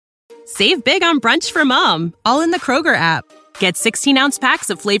Save big on brunch for mom, all in the Kroger app. Get 16-ounce packs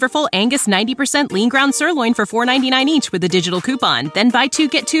of flavorful Angus 90% lean ground sirloin for $4.99 each with a digital coupon. Then buy 2,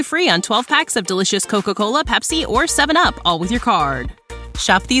 get 2 free on 12 packs of delicious Coca-Cola, Pepsi, or 7-Up, all with your card.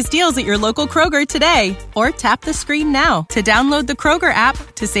 Shop these deals at your local Kroger today, or tap the screen now to download the Kroger app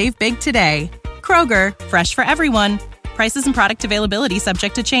to save big today. Kroger, fresh for everyone. Prices and product availability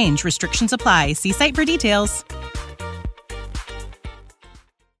subject to change. Restrictions apply. See site for details.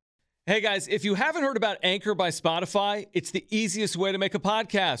 Hey guys, if you haven't heard about Anchor by Spotify, it's the easiest way to make a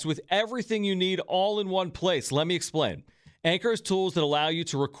podcast with everything you need all in one place. Let me explain. Anchor has tools that allow you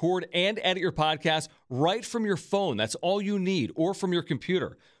to record and edit your podcast right from your phone. That's all you need, or from your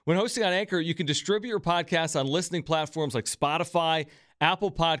computer. When hosting on Anchor, you can distribute your podcast on listening platforms like Spotify,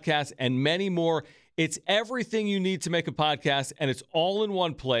 Apple Podcasts, and many more. It's everything you need to make a podcast, and it's all in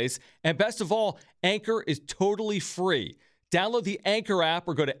one place. And best of all, Anchor is totally free. Download the Anchor app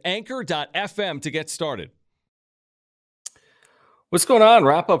or go to anchor.fm to get started. What's going on?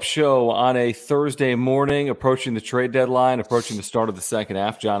 Wrap-up show on a Thursday morning, approaching the trade deadline, approaching the start of the second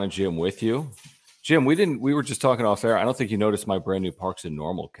half. John and Jim with you. Jim, we were just talking off air. I don't think you noticed my brand new Parks and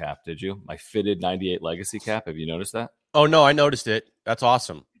Normal cap, did you? My fitted 98 Legacy cap. Have you noticed that? Oh, no, I noticed it. That's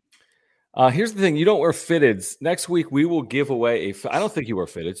awesome. Here's the thing. You don't wear fitteds. Next week, we will give away I don't think you wear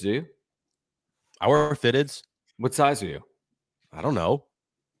fitteds, do you? I wear fitteds. What size are you? I don't know.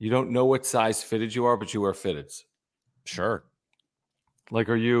 You don't know what size fitted you are, but you wear fitteds. Sure. Like,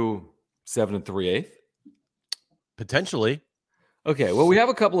 are you 7 3/8? Potentially. Okay, well, we have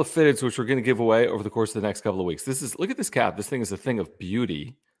a couple of fitteds which we're going to give away over the course of the next couple of weeks. Look at this cap. This thing is a thing of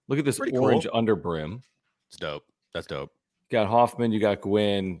beauty. Look at this orange underbrim. It's dope. That's dope. You got Hoffman, you got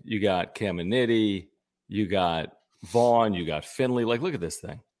Gwynn, you got Caminiti, you got Vaughn, you got Finley. Like, look at this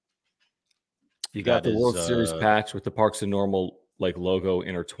thing. You got the World Series patch with the Parks and Normal logo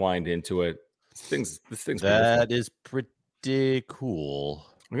intertwined into it. This thing's that beautiful. Is pretty cool.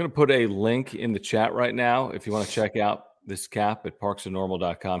 I'm going to put a link in the chat right now if you want to check out this cap at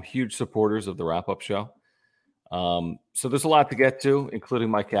parksandnormal.com. Huge supporters of the wrap-up show. So there's a lot to get to, including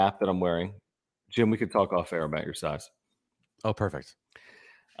my cap that I'm wearing. Jim, we could talk off air about your size. Oh, perfect.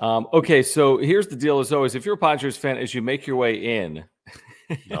 Okay, so here's the deal as always. If you're a Padres fan, as you make your way in,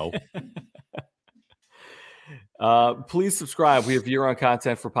 no. Please subscribe. We have year-round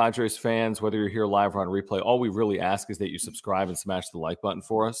content for Padres fans, whether you're here live or on replay. All we really ask is that you subscribe and smash the like button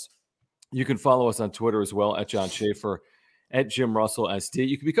for us. You can follow us on Twitter as well, at John Schaefer, at Jim Russell SD.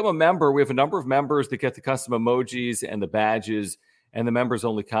 You can become a member. We have a number of members that get the custom emojis and the badges and the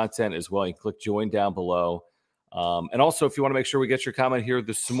members-only content as well. You can click join down below. And also, if you want to make sure we get your comment here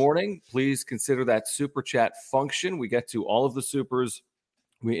this morning, please consider that super chat function. We get to all of the supers.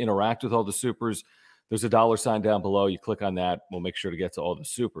 We interact with all the supers. There's a $sign down below. You click on that. We'll make sure to get to all the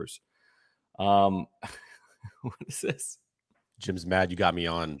supers. What is this? Jim's mad you got me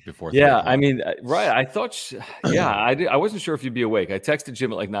on before. Yeah, I mean, right. I thought, I wasn't sure if you'd be awake. I texted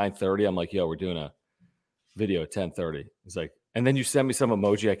Jim at 9:30. I'm like, yo, we're doing a video at 10:30. He's like, and then you send me some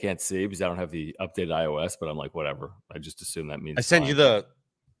emoji I can't see because I don't have the updated iOS, but I'm like, whatever. I just assume that means I send you the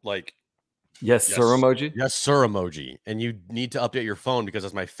yes, sir emoji. Yes, sir emoji. And you need to update your phone because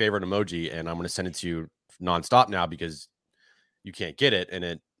that's my favorite emoji. And I'm going to send it to you nonstop now because you can't get it.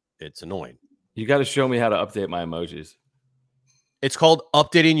 And it's annoying. You got to show me how to update my emojis. It's called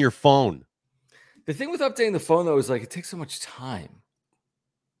updating your phone. The thing with updating the phone, though, is it takes so much time.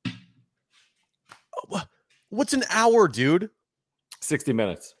 What's an hour, dude? 60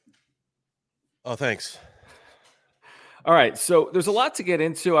 minutes. Oh, thanks. All right, so there's a lot to get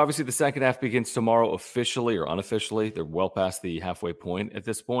into. Obviously, the second half begins tomorrow officially or unofficially. They're well past the halfway point at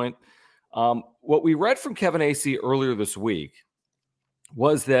this point. What we read from Kevin Acee earlier this week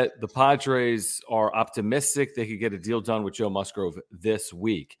was that the Padres are optimistic they could get a deal done with Joe Musgrove this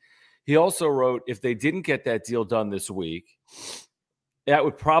week. He also wrote, if they didn't get that deal done this week, that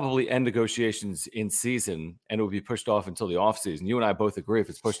would probably end negotiations in season, and it would be pushed off until the offseason. You and I both agree if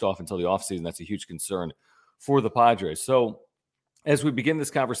it's pushed off until the offseason, that's a huge concern for the Padres. So as we begin this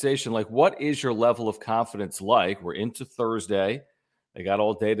conversation, what is your level of confidence like? We're into Thursday. They got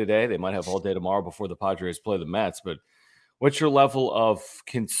all day today. They might have all day tomorrow before the Padres play the Mets, but what's your level of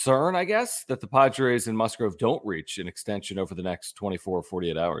concern, I guess, that the Padres and Musgrove don't reach an extension over the next 24 or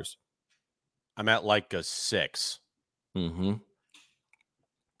 48 hours? I'm at a 6. Mm-hmm.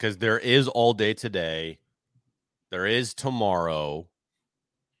 Because there is all day today. There is tomorrow.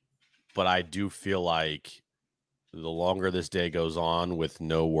 But I do feel like the longer this day goes on with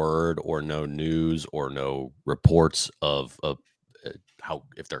no word or no news or no reports of how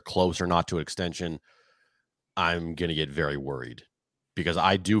if they're close or not to an extension, I'm going to get very worried. because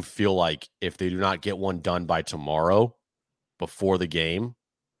I do feel like if they do not get one done by tomorrow before the game,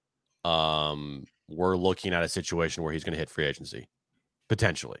 we're looking at a situation where he's going to hit free agency,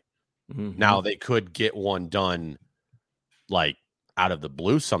 potentially. Mm-hmm. Now, they could get one done like out of the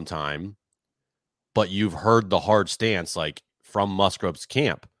blue sometime, but you've heard the hard stance like from Musgrove's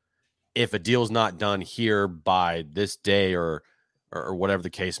camp. If a deal's not done here by this day or whatever the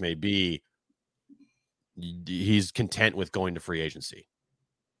case may be, he's content with going to free agency.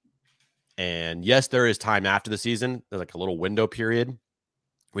 And yes, there is time after the season. There's like a little window period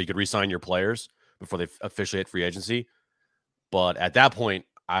where you could re-sign your players before they officially hit free agency. But at that point,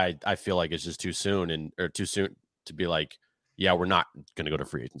 I feel like it's just too soon to be like, yeah, we're not going to go to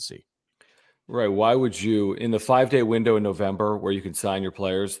free agency. Right. Why would you, in the 5-day window in November where you can sign your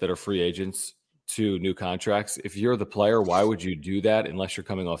players that are free agents to new contracts, if you're the player, why would you do that unless you're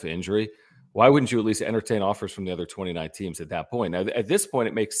coming off an injury? Why wouldn't you at least entertain offers from the other 29 teams at that point? Now, at this point,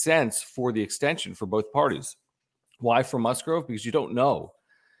 it makes sense for the extension for both parties. Why for Musgrove? Because you don't know.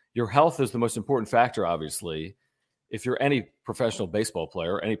 Your health is the most important factor, obviously, if you're any professional baseball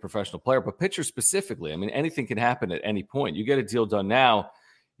player, any professional player, but pitcher specifically. I mean, anything can happen at any point. You get a deal done now,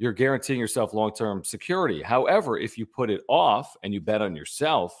 you're guaranteeing yourself long-term security. However, if you put it off and you bet on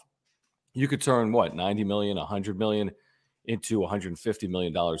yourself, you could turn, $90 million, $100 million into $150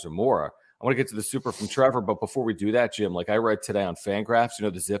 million or more. I want to get to the super from Trevor, but before we do that, Jim, like I read today on Fangraphs,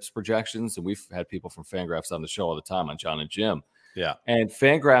 the Zips projections, and we've had people from Fangraphs on the show all the time on John and Jim. Yeah. And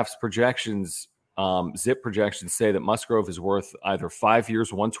Fangraphs projections, Zip projections say that Musgrove is worth either 5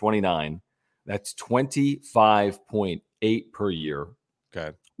 years, 129, that's 25.8 per year.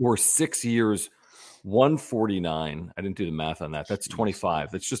 Okay. Or 6 years, 149. I didn't do the math on that. That's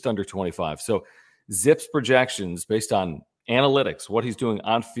 25. That's just under 25. So Zip's projections based on analytics, what he's doing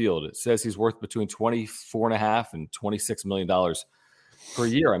on field, it says he's worth between $24.5 and $26 million per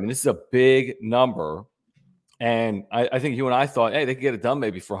year. I mean, this is a big number. And I think you and I thought, hey, they could get it done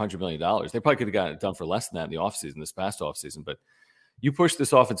maybe for $100 million. They probably could have gotten it done for less than that in the offseason, this past offseason. But you push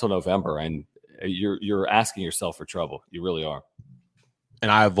this off until November, and you're asking yourself for trouble. You really are.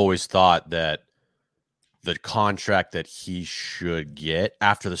 And I've always thought that the contract that he should get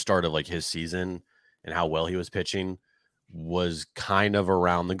after the start of like his season and how well he was pitching was kind of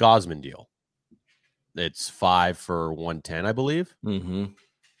around the Gausman deal. It's 5 for 110, I believe. Mm-hmm.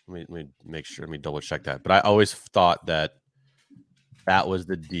 Let me make sure. Let me double check that. But I always thought that was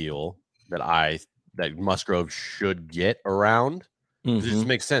the deal that Musgrove should get around. Mm-hmm. It just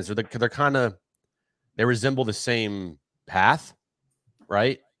makes sense. They're kind of, they resemble the same path,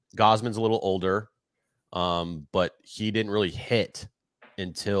 right? Gausman's a little older, but he didn't really hit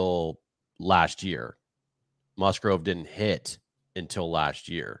until last year. Musgrove didn't hit until last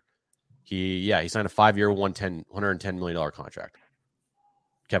year. He signed a 5-year, $110 million contract.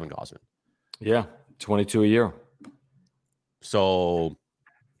 Kevin Gausman. Yeah, 22 a year. So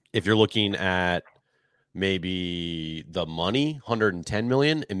if you're looking at maybe the money, $110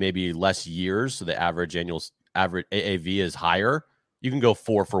 million, and maybe less years, so the average AAV is higher, you can go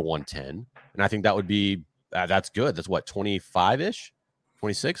 4 for 110. And I think that would be that's good. That's what, 25-ish?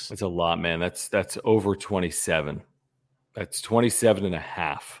 26? That's a lot, man. That's over 27. That's 27 and a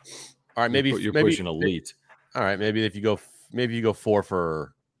half. All right, maybe you're pushing elite. All right, maybe if you go 4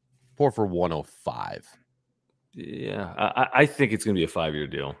 for 105. Yeah, I think it's going to be a 5-year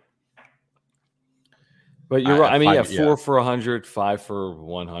deal. But you're right. I mean, 4 for 100, 5 for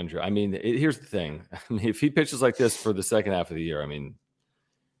 100. I mean, here's the thing. I mean, if he pitches like this for the second half of the year, I mean,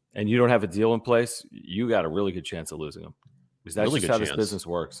 and you don't have a deal in place, you got a really good chance of losing him. Because that's really just how this business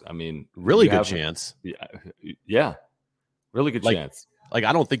works. I mean, really good chance. Yeah, really good chance. Like,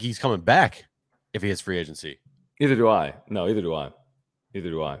 I don't think he's coming back if he hits free agency. Either do I. No, either do I.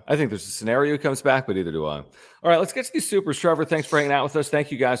 I think there's a scenario he comes back, but either do I. All right, let's get to these supers. Trevor, thanks for hanging out with us.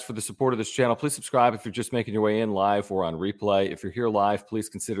 Thank you guys for the support of this channel. Please subscribe if you're just making your way in live or on replay. If you're here live, please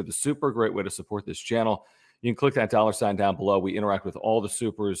consider the super. Great way to support this channel. You can click that $ down below. We interact with all the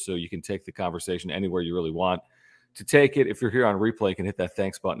supers, so you can take the conversation anywhere you really want to take it. If you're here on replay, you can hit that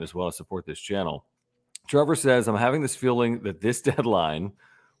thanks button as well to support this channel. Trevor says, I'm having this feeling that this deadline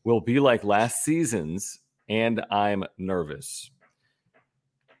will be like last season's, and I'm nervous.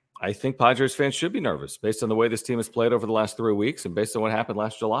 I think Padres fans should be nervous based on the way this team has played over the last 3 weeks and based on what happened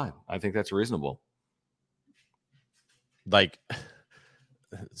last July. I think that's reasonable. Like,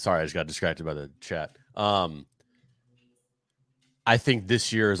 sorry, I just got distracted by the chat. I think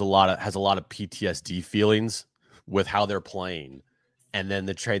this year has a lot of PTSD feelings with how they're playing, and then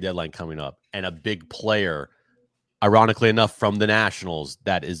the trade deadline coming up, and a big player, ironically enough, from the Nationals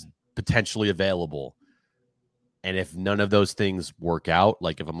that is potentially available. And if none of those things work out,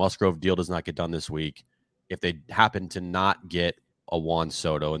 like if a Musgrove deal does not get done this week, if they happen to not get a Juan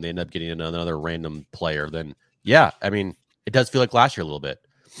Soto and they end up getting another random player, then yeah, I mean, it does feel like last year a little bit.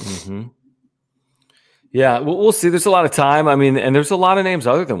 Mm-hmm. Yeah, we'll see. There's a lot of time. I mean, and there's a lot of names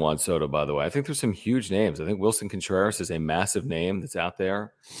other than Juan Soto, by the way. I think there's some huge names. I think Wilson Contreras is a massive name that's out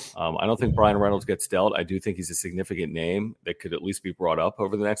there. I don't think Brian Reynolds gets dealt. I do think he's a significant name that could at least be brought up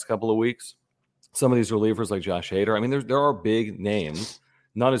over the next couple of weeks. Some of these relievers like Josh Hader. I mean, there are big names.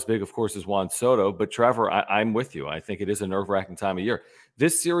 Not as big, of course, as Juan Soto. But, Trevor, I'm with you. I think it is a nerve-wracking time of year.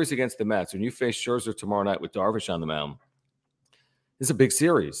 This series against the Mets, when you face Scherzer tomorrow night with Darvish on the mound, it's a big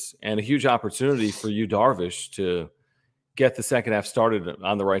series and a huge opportunity for you, Darvish, to get the second half started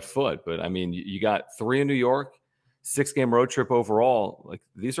on the right foot. But, I mean, you got 3 in New York, 6-game road trip overall. Like,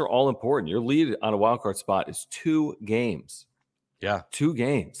 these are all important. Your lead on a wild card spot is 2 games. Yeah. 2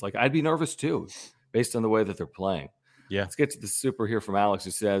 games. Like, I'd be nervous, too, based on the way that they're playing. Yeah. Let's get to the super here from Alex,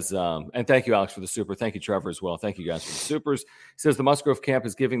 who says, and thank you, Alex, for the super. Thank you, Trevor, as well. Thank you, guys, for the supers. He says the Musgrove camp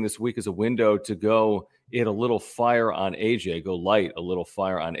is giving this week as a window to go in a little fire on AJ, go light a little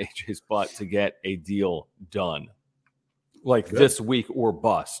fire on AJ's butt to get a deal done. Like this week or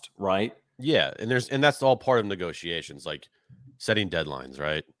bust, right? Yeah, and that's all part of negotiations, like setting deadlines,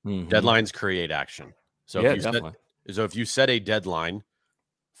 right? Mm-hmm. Deadlines create action. So yeah, definitely. If you set a deadline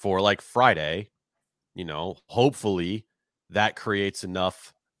for like Friday, hopefully that creates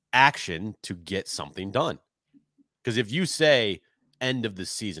enough action to get something done. Because if you say end of the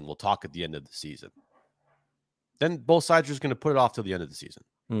season, we'll talk at the end of the season, then both sides are just going to put it off till the end of the season.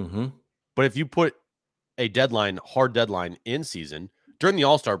 Mm-hmm. But if you put a hard deadline in season during the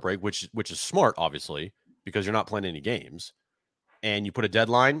All-Star break, which is smart, obviously, because you're not playing any games, and you put a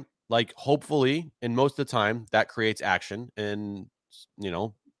deadline, like hopefully, and most of the time that creates action, and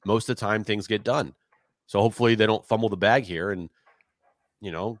most of the time things get done. So hopefully they don't fumble the bag here and,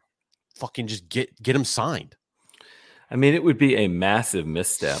 fucking just get him signed. I mean, it would be a massive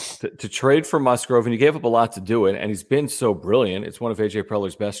misstep to trade for Musgrove, and you gave up a lot to do it, and he's been so brilliant. It's one of A.J.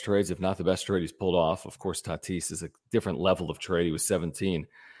 Preller's best trades, if not the best trade he's pulled off. Of course, Tatis is a different level of trade. He was 17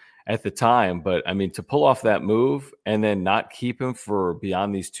 at the time, but, I mean, to pull off that move and then not keep him for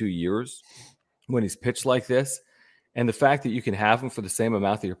beyond these 2 years when he's pitched like this, and the fact that you can have him for the same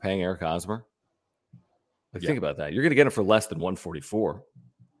amount that you're paying Eric Hosmer, think about that. You're going to get him for less than 144.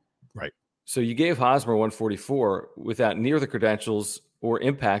 Right. So you gave Hosmer 144 without near the credentials or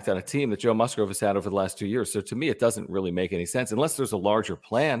impact on a team that Joe Musgrove has had over the last 2 years. So to me, it doesn't really make any sense unless there's a larger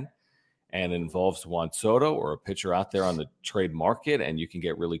plan and it involves Juan Soto or a pitcher out there on the trade market and you can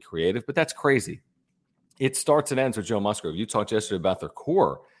get really creative. But that's crazy. It starts and ends with Joe Musgrove. You talked yesterday about their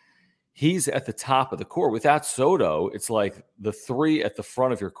core. He's at the top of the core. Without Soto, it's like the 3 at the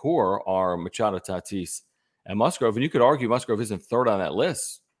front of your core are Machado, Tatis, and Musgrove. And you could argue Musgrove isn't third on that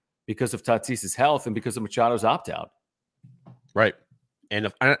list because of Tatis's health and because of Machado's opt-out. Right.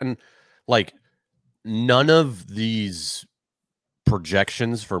 And none of these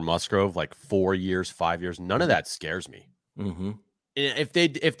projections for Musgrove, like 4 years, 5 years, none of that scares me. Mm-hmm.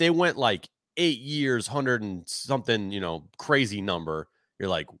 If they went like 8 years, 100 and something, crazy number, you're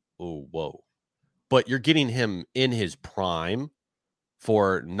like, oh, whoa. But you're getting him in his prime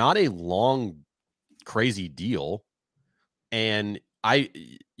for not a long, crazy deal. And I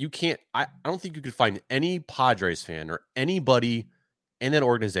don't think you could find any Padres fan or anybody in that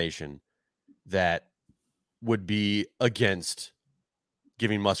organization that would be against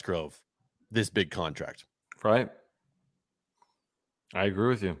giving Musgrove this big contract. Right. I agree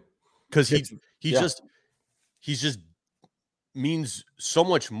with you. Because he just means so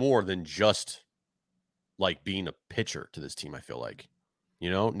much more than just like being a pitcher to this team, I feel like.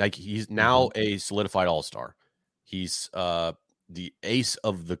 Like he's now a solidified all-star. He's the ace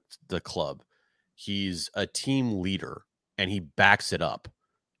of the club. He's a team leader and he backs it up.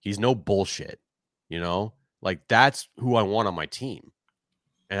 He's no bullshit, like that's who I want on my team.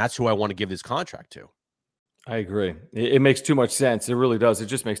 And that's who I want to give this contract to. I agree. It makes too much sense. It really does. It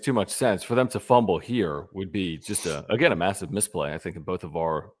just makes too much sense. For them to fumble here would be just a massive misplay, I think, in both of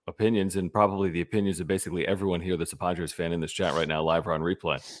our opinions and probably the opinions of basically everyone here that's a Padres fan in this chat right now, live or on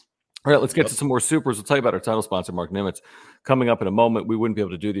replay. All right, let's get to some more supers. We'll tell you about our title sponsor, Mark Nimitz, coming up in a moment. We wouldn't be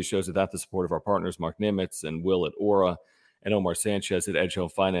able to do these shows without the support of our partners, Mark Nimitz and Will at Aura and Omar Sanchez at Edge Home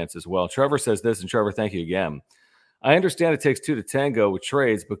Finance as well. Trevor says this, and Trevor, thank you again. I understand it takes 2 to tango with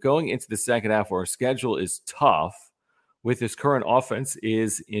trades, but going into the second half where our schedule is tough with this current offense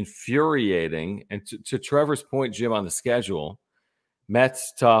is infuriating. And to Trevor's point, Jim, on the schedule,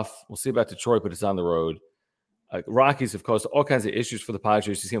 Mets tough. We'll see about Detroit, but it's on the road. Rockies have caused all kinds of issues for the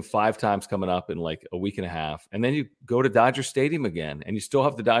Padres. You see them 5 times coming up in like a week and a half. And then you go to Dodger Stadium again, and you still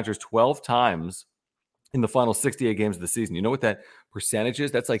have the Dodgers 12 times in the final 68 games of the season. You know what that percentage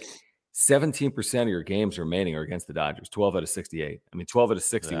is? That's like 17% of your games remaining are against the Dodgers, 12 out of 68. I mean, 12 out of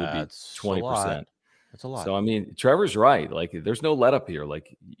 60 would be 20%. That's a lot. So, I mean, Trevor's right. Like, there's no let up here.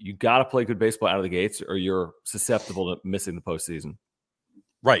 Like, you got to play good baseball out of the gates or you're susceptible to missing the postseason.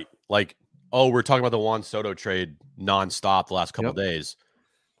 Right. Like, oh, we're talking about the Juan Soto trade nonstop the last couple of days.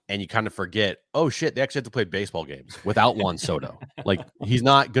 And you kind of forget, oh, shit, they actually have to play baseball games without Juan Soto. Like, he's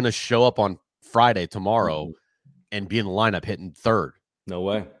not going to show up on Friday tomorrow and be in the lineup hitting third. No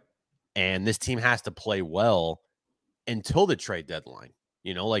way. And this team has to play well until the trade deadline.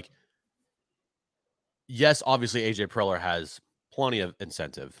 You know, like, yes, obviously AJ Preller has plenty of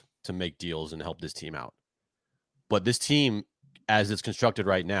incentive to make deals and help this team out. But this team, as it's constructed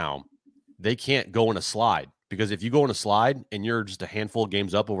right now, they can't go in a slide, because if you go in a slide and you're just a handful of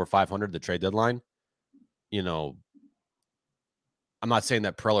games up over 500 the trade deadline, you know, I'm not saying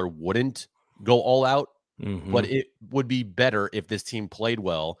that Preller wouldn't go all out, but it would be better if this team played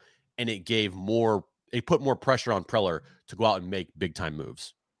well and it put more pressure on Preller to go out and make big time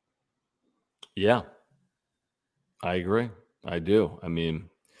moves. Yeah, I agree. I do. I mean,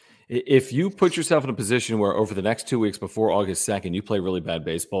 if you put yourself in a position where over the next 2 weeks before August 2nd, you play really bad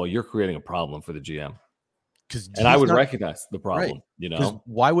baseball, you're creating a problem for the GM. And I would recognize the problem, right. You know?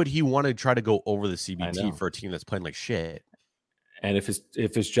 Why would he want to try to go over the CBT for a team that's playing like shit? And if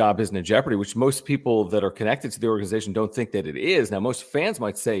his job isn't in jeopardy, which most people that are connected to the organization don't think that it is. Now, most fans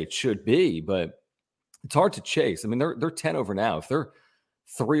might say it should be, but it's hard to chase. I mean, they're 10 over now. If they're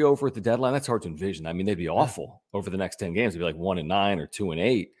 3 over at the deadline, that's hard to envision. I mean, they'd be awful over the next 10 games. It'd be like 1-9 or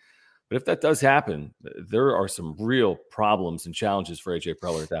 2-8. But if that does happen, there are some real problems and challenges for AJ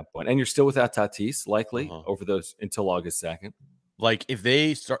Preller at that point. And you're still without Tatis, likely, over those until August 2nd. Like, if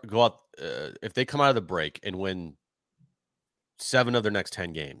they if they come out of the break and win 7 of their next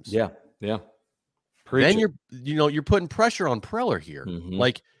 10 games, yeah, then you're putting pressure on Preller here.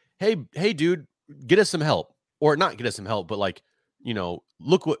 Like, hey, dude, get us some help, or not get us some help, but like, you know,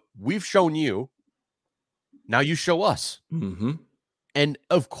 look what we've shown you. Now you show us. And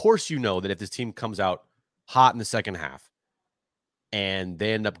of course, you know that if this team comes out hot in the second half and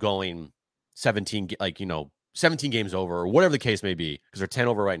they end up going 17 games over, or whatever the case may be, because they're 10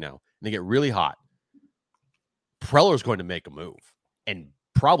 over right now, and they get really hot, Preller's going to make a move, and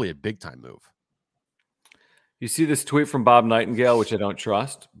probably a big time move. You see this tweet from Bob Nightingale, which I don't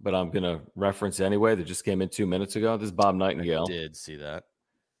trust, but I'm going to reference anyway, that just came in 2 minutes ago. This is Bob Nightingale. I did see that.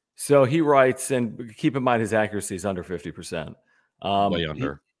 So he writes, and keep in mind his accuracy is under 50%. Way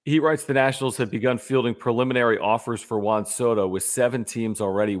under. He writes, the Nationals have begun fielding preliminary offers for Juan Soto, with 7 teams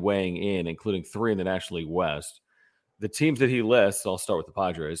already weighing in, including 3 in the National League West. The teams that he lists, I'll start with the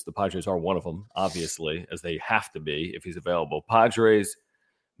Padres. The Padres are one of them, obviously, as they have to be if he's available. Padres,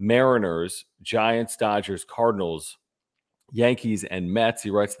 Mariners, Giants, Dodgers, Cardinals, Yankees, and Mets.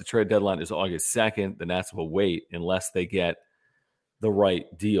 He writes the trade deadline is August 2nd. The Nats will wait unless they get the right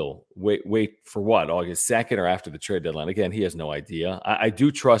deal. Wait for what? August 2nd or after the trade deadline? Again, he has no idea. I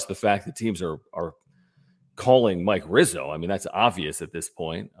do trust the fact that teams are calling Mike Rizzo. I mean, that's obvious at this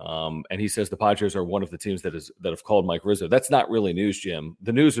point. And he says the Padres are one of the teams that have called Mike Rizzo. That's not really news, Jim.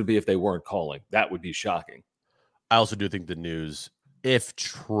 The news would be if they weren't calling. That would be shocking. I also do think the news, if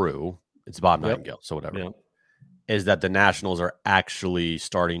true, it's Bob Nightingale, so whatever, is that the Nationals are actually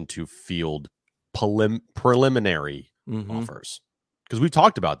starting to field preliminary offers. Because we've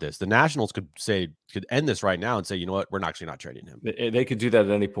talked about this. The Nationals could end this right now and say, you know what, we're actually not trading him. They could do that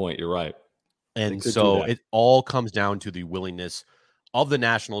at any point. You're right. And so it all comes down to the willingness of the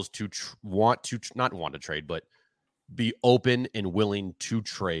Nationals to not want to trade, but be open and willing to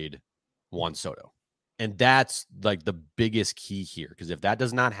trade Juan Soto. And that's like the biggest key here. Because if that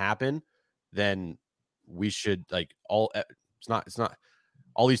does not happen, then we should it's not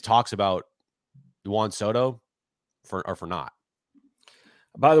all these talks about Juan Soto for not.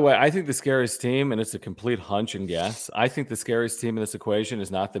 By the way, I think the scariest team, and it's a complete hunch and guess, I think the scariest team in this equation is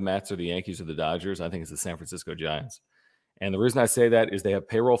not the Mets or the Yankees or the Dodgers. I think it's the San Francisco Giants. And the reason I say that is they have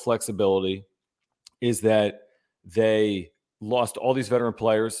payroll flexibility, is that they lost all these veteran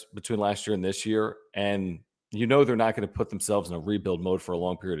players between last year and this year, and you know they're not going to put themselves in a rebuild mode for a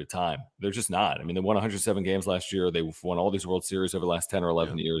long period of time. They're just not. I mean, they won 107 games last year. They've won all these World Series over the last 10 or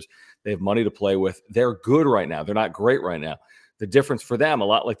 11 years. They have money to play with. They're good right now. They're not great right now. The difference for them, a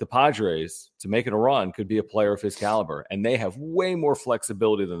lot like the Padres, to make it a run could be a player of his caliber. And they have way more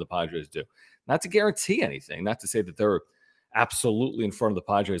flexibility than the Padres do. Not to guarantee anything, not to say that they're absolutely in front of the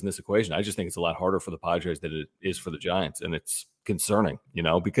Padres in this equation. I just think it's a lot harder for the Padres than it is for the Giants. And it's concerning,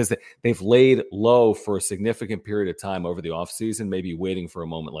 because they've laid low for a significant period of time over the offseason, maybe waiting for a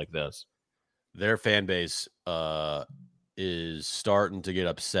moment like this. Their fan base is starting to get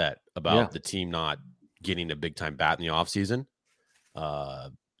upset about the team not getting a big-time bat in the offseason.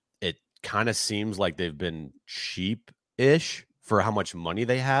 It kind of seems like they've been cheap-ish for how much money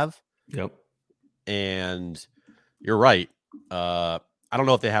they have. Yep. And you're right. I don't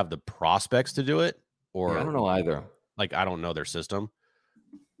know if they have the prospects to do it, or I don't know either. Like, I don't know their system.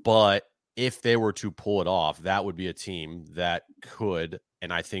 But if they were to pull it off, that would be a team that could,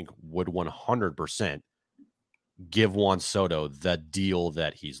 and I think would 100% give Juan Soto the deal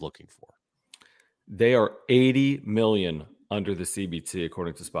that he's looking for. They are $80 million under the CBT,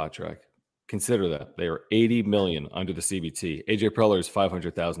 according to SpotTrack. Consider that. They are $80 million under the CBT. AJ Preller is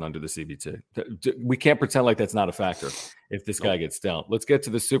 $500,000 under the CBT. We can't pretend like that's not a factor if this guy gets dealt. Let's get to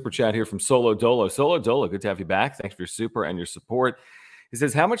the super chat here from Solo Dolo. Solo Dolo, good to have you back. Thanks for your super and your support. He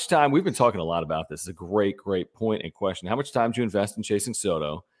says, how much time, we've been talking a lot about this. It's a great, great point and question. How much time do you invest in chasing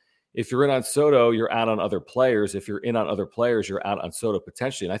Soto? If you're in on Soto, you're out on other players. If you're in on other players, you're out on Soto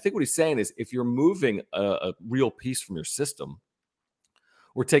potentially. And I think what he's saying is if you're moving a real piece from your system,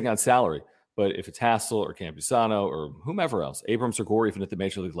 we're taking on salary. But if it's Hassel or Campusano or whomever else, Abrams or Gore, even at the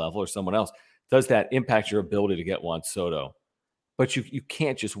major league level or someone else, does that impact your ability to get Juan Soto? But you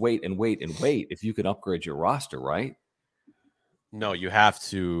can't just wait and wait and wait if you can upgrade your roster, right? No, you have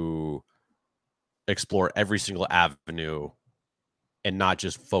to explore every single avenue and not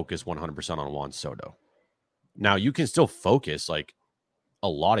just focus 100% on Juan Soto. Now, you can still focus like a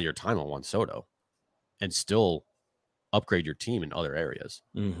lot of your time on Juan Soto and still upgrade your team in other areas.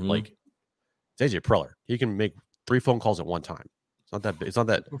 Mm-hmm. Like it's AJ Preller. He can make 3 phone calls at one time. It's not that big. It's not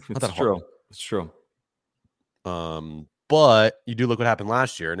that true. hard. It's true. But you do look what happened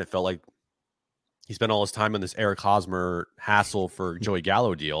last year, and it felt like he spent all his time on this Eric Hosmer hassle for Joey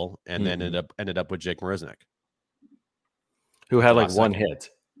Gallo deal, and then ended up with Jake Marisnick, who had like one hit.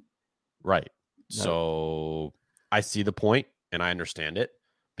 Right. No. So I see the point, and I understand it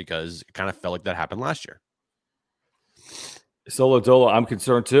because it kind of felt like that happened last year. Solo Dolo, I'm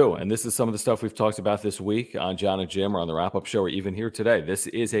concerned too. And this is some of the stuff we've talked about this week on John and Jim or on the wrap-up show or even here today. This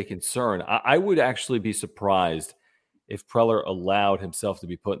is a concern. I would actually be surprised if Preller allowed himself to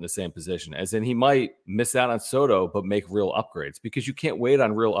be put in the same position, as in he might miss out on Soto but make real upgrades, because you can't wait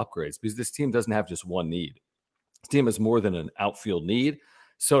on real upgrades because this team doesn't have just one need. This team has more than an outfield need.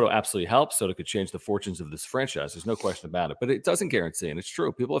 Soto absolutely helps. Soto could change the fortunes of this franchise. There's no question about it. But it doesn't guarantee, and it's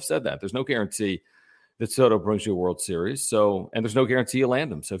true. People have said that. There's no guarantee that Soto brings you a World Series. And there's no guarantee you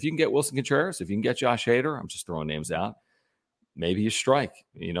land him. So if you can get Wilson Contreras, if you can get Josh Hader, I'm just throwing names out, maybe you strike,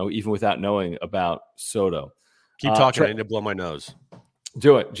 even without knowing about Soto. Keep talking. I need to blow my nose.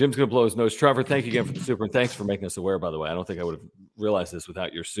 Do it. Jim's going to blow his nose. Trevor, thank you again for the super. And thanks for making us aware, by the way. I don't think I would have realized this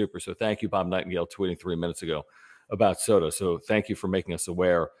without your super. So thank you, Bob Nightingale, tweeting 3 minutes ago about Soto. So thank you for making us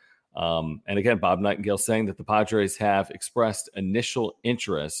aware. And again, Bob Nightingale saying that the Padres have expressed initial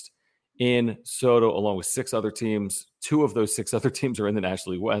interest in Soto, along with 6 other teams. 2 of those 6 other teams are in the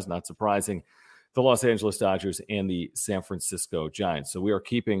National League West, not surprising. The Los Angeles Dodgers and the San Francisco Giants. So we are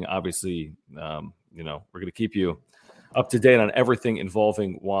keeping, obviously, we're going to keep you up to date on everything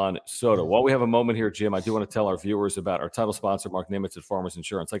involving Juan Soto. While we have a moment here, Jim, I do want to tell our viewers about our title sponsor, Mark Nimitz at Farmers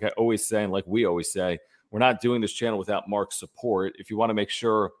Insurance. Like I always say, and like we always say, we're not doing this channel without Mark's support. If you want to make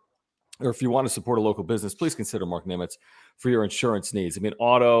sure, or if you want to support a local business, please consider Mark Nimitz for your insurance needs. I mean,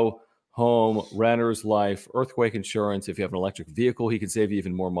 auto, home, renter's life, earthquake insurance. If you have an electric vehicle, he can save you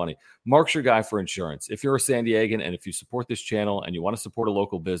even more money. Mark's your guy for insurance. If you're a San Diegan and if you support this channel and you want to support a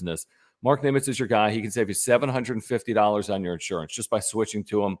local business, Mark Nimitz is your guy. He can save you $750 on your insurance just by switching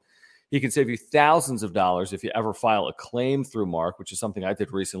to him. He can save you thousands of dollars if you ever file a claim through Mark, which is something I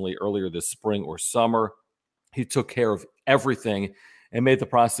did recently earlier this spring or summer. He took care of everything and made the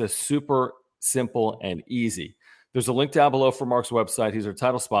process super simple and easy. There's a link down below for Mark's website. He's our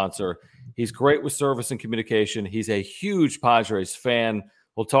title sponsor. He's great with service and communication. He's a huge Padres fan.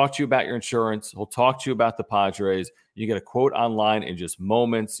 He'll talk to you about your insurance. He'll talk to you about the Padres. You get a quote online in just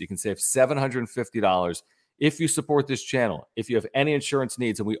moments. You can save $750 if you support this channel. If you have any insurance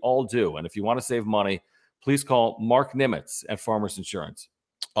needs, and we all do, and if you want to save money, please call Mark Nimitz at Farmers Insurance.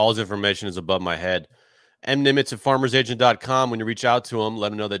 All his information is above my head. mnimitz at farmersagent.com. When you reach out to him,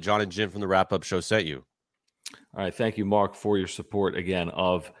 let him know that John and Jim from the Wrap-Up Show sent you. All right. Thank you, Mark, for your support again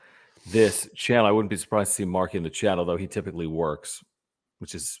of this channel. I wouldn't be surprised to see Mark in the chat, although he typically works,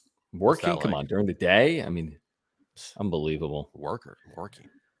 which is working. Come on, during the day. I mean, unbelievable. Working.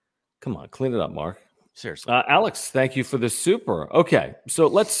 Come on, clean it up, Mark. Seriously. Alex, thank you for the super. Okay, so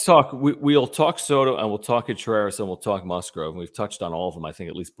let's talk. We'll talk Soto and we'll talk Contreras and we'll talk Musgrove. And we've touched on all of them, I think,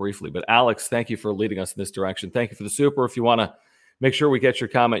 at least briefly. But Alex, thank you for leading us in this direction. Thank you for the super. If you want to make sure we get your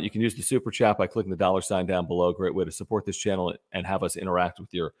comment, you can use the super chat by clicking the $sign down below. Great way to support this channel and have us interact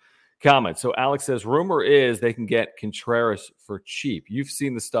with your comments. So Alex says, rumor is they can get Contreras for cheap. You've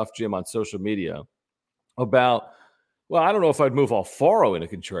seen the stuff, Jim, on social media about, well, I don't know if I'd move Alfaro in a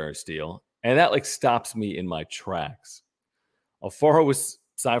Contreras deal. And that stops me in my tracks. Alfaro was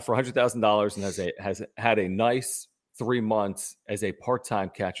signed for $100,000 and has had a nice 3 months as a part-time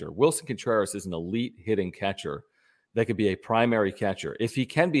catcher. Wilson Contreras is an elite hitting catcher that could be a primary catcher if he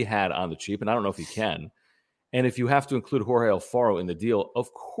can be had on the cheap, and I don't know if he can. And if you have to include Jorge Alfaro in the deal,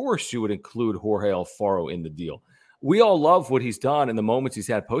 of course you would include Jorge Alfaro in the deal. We all love what he's done in the moments he's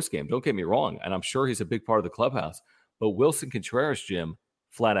had post-game. Don't get me wrong, and I'm sure he's a big part of the clubhouse. But Wilson Contreras, Jim,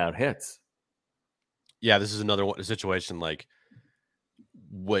 flat out hits. Yeah, this is another situation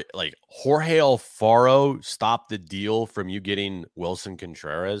Jorge Alfaro stopped the deal from you getting Wilson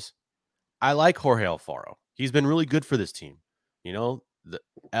Contreras. I like Jorge Alfaro. He's been really good for this team. You know, the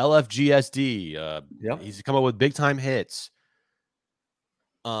LFGSD. He's come up with big time hits.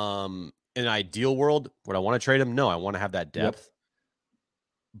 In an ideal world, would I want to trade him? No, I want to have that depth.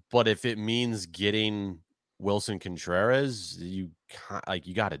 Yep. But if it means getting Wilson Contreras, you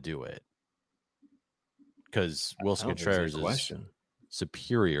got to do it. Because Wilson Contreras is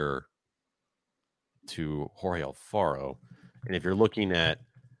superior to Jorge Alfaro. And if you're looking at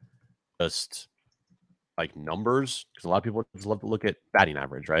just numbers, because a lot of people just love to look at batting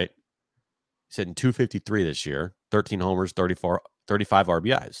average, right? He's hitting 253 this year, 13 homers, 35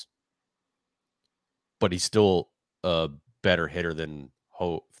 RBIs. But he's still a better hitter than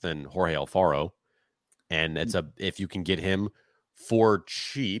Jorge Alfaro. And if you can get him for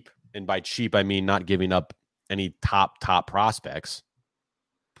cheap, and by cheap, I mean not giving up any top prospects,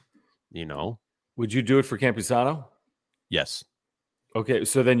 Would you do it for Campusano? Yes. Okay,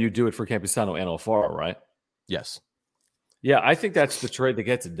 so then you do it for Campusano and Alfaro, right? Yes. Yeah, I think that's the trade that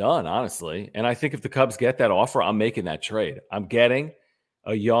gets it done, honestly. And I think if the Cubs get that offer, I'm making that trade. I'm getting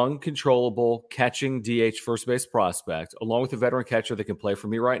a young, controllable, catching DH first base prospect, along with a veteran catcher that can play for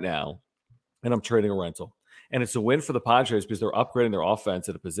me right now, and I'm trading a rental. And it's a win for the Padres because they're upgrading their offense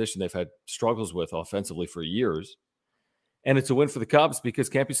at a position they've had struggles with offensively for years. And it's a win for the Cubs because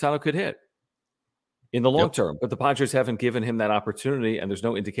Campusano could hit in the long term. But the Padres haven't given him that opportunity, and there's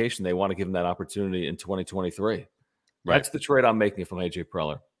no indication they want to give him that opportunity in 2023. Right. That's the trade I'm making from AJ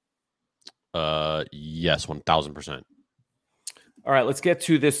Preller. Yes, 1,000%. All right, let's get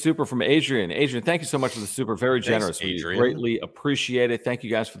to this super from Adrian. Adrian, thank you so much for the super. Very generous. Thanks, Adrian. Greatly appreciate it. Thank you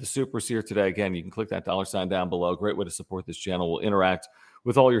guys for the supers here today. Again, you can click that $sign down below. Great way to support this channel. We'll interact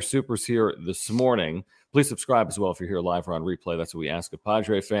with all your supers here this morning. Please subscribe as well if you're here live or on replay. That's what we ask of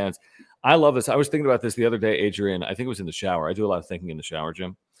Padre fans. I love this. I was thinking about this the other day, Adrian. I think it was in the shower. I do a lot of thinking in the shower,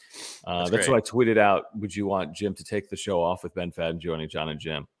 Jim. That's what I tweeted out. Would you want Jim to take the show off with Ben Fadden joining John and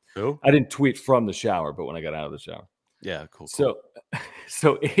Jim? Who? I didn't tweet from the shower, but when I got out of the shower. Yeah, cool.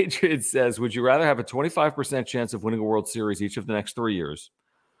 So Adrian says, would you rather have a 25% chance of winning a World Series each of the next 3 years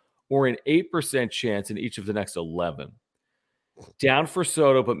or an 8% chance in each of the next 11? Down for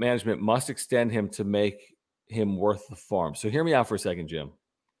Soto, but management must extend him to make him worth the farm. So hear me out for a second, Jim.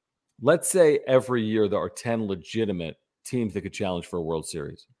 Let's say every year there are 10 legitimate teams that could challenge for a World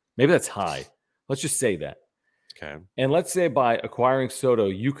Series. Maybe that's high. Let's just say that. Okay. And let's say by acquiring Soto,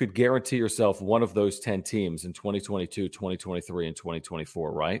 you could guarantee yourself one of those 10 teams in 2022, 2023, and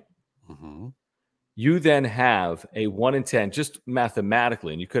 2024, right? Mm-hmm. You then have a 1 in 10, just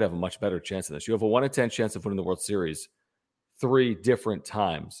mathematically, and you could have a much better chance of this. You have a 1 in 10 chance of winning the World Series 3 different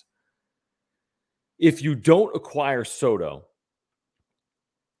times. If you don't acquire Soto,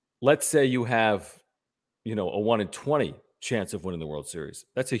 let's say you have, a 1 in 20 chance of winning the World Series.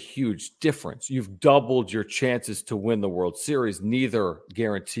 That's a huge difference. You've doubled your chances to win the World Series. Neither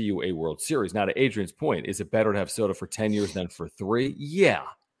guarantee you a World Series. Now, to Adrian's point, is it better to have Soto for 10 years than for 3? Yeah,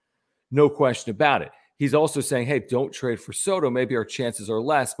 no question about it. He's also saying, hey, don't trade for Soto. Maybe our chances are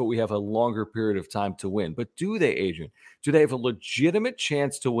less, but we have a longer period of time to win. But do they, Adrian? Do they have a legitimate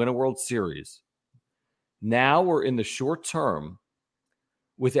chance to win a World Series now or in the short term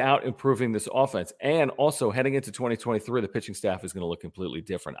without improving this offense? And also heading into 2023, the pitching staff is going to look completely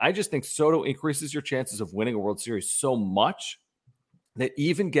different. I just think Soto increases your chances of winning a World Series so much that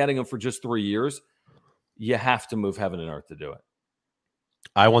even getting him for just 3 years, you have to move heaven and earth to do it.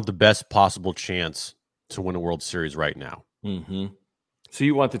 I want the best possible chance to win a World Series right now. Mm-hmm. So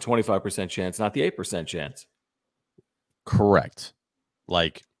you want the 25% chance, not the 8% chance. Correct.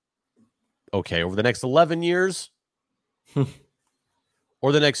 okay, over the next 11 years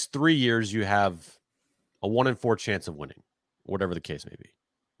or the next 3 years, you have a 1 in 4 chance of winning, whatever the case may be,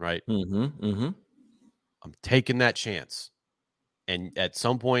 right? I'm taking that chance. And at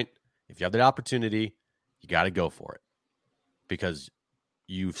some point, if you have the opportunity, you got to go for it because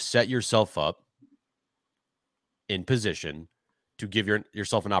you've set yourself up in position to give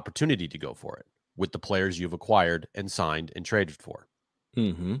yourself an opportunity to go for it with the players you've acquired and signed and traded for.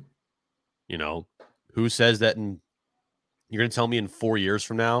 You know, who says that you're going to tell me in 4 years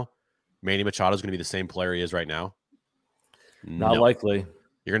from now, Manny Machado is going to be the same player he is right now? Not likely.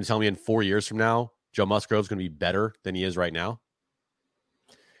 You're going to tell me in 4 years from now, Joe Musgrove is going to be better than he is right now?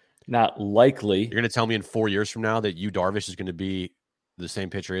 Not likely. You're going to tell me in 4 years from now that Yu Darvish is going to be the same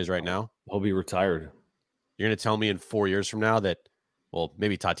pitcher he is right now? He'll be retired. You're going to tell me in 4 years from now that, well,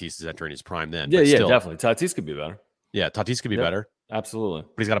 maybe Tatis is entering his prime then. Yeah, still, definitely. Tatis could be better. Yeah, Tatis could be better. Absolutely.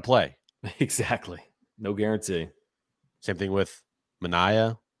 But he's got to play. Exactly. No guarantee. Same thing with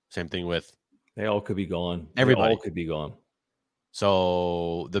Minaya. Same thing with... They all could be gone. Everybody. They all could be gone.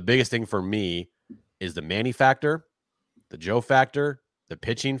 So the biggest thing for me is the Manny factor, the Joe factor, the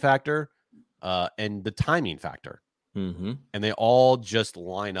pitching factor, and the timing factor. And they all just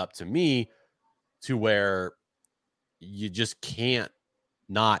line up to me to where you just can't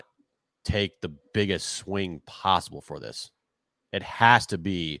not take the biggest swing possible for this. It has to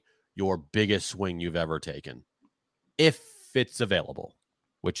be your biggest swing you've ever taken, if it's available,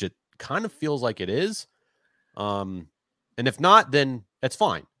 which it kind of feels like it is. And if not, then that's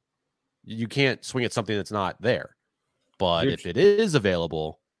fine. You can't swing at something that's not there. But if it is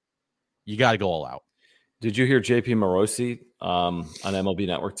available, you got to go all out. Did you hear JP Morosi on MLB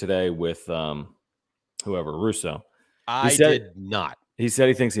Network today with whoever, Russo? I did not. He said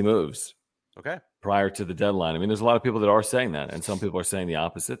he thinks he moves. Okay. Prior to the deadline. I mean, there's a lot of people that are saying that, and some people are saying the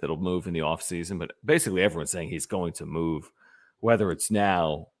opposite, that he'll move in the offseason. But basically, everyone's saying he's going to move, whether it's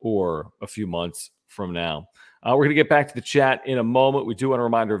now or a few months from now. We're going to get back to the chat in a moment. We do want to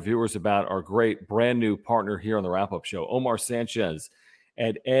remind our viewers about our great brand new partner here on the Wrap-Up Show, Omar Sanchez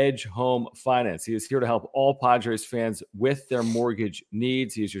at Edge Home Finance. He is here to help all Padres fans with their mortgage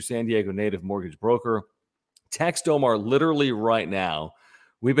needs. He is your San Diego native mortgage broker. Text Omar literally right now.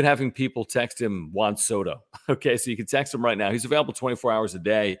 We've been having people text him Juan Soto. Okay, so you can text him right now. He's available 24 hours a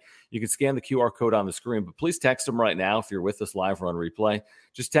day. You can scan the QR code on the screen, but please text him right now if you're with us live or on replay.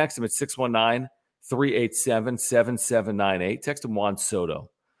 Just text him at 619-387-7798. Text him Juan Soto.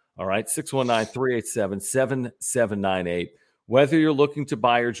 All right, 619-387-7798. Whether you're looking to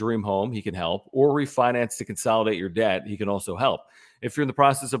buy your dream home, he can help, or refinance to consolidate your debt, he can also help. If you're in the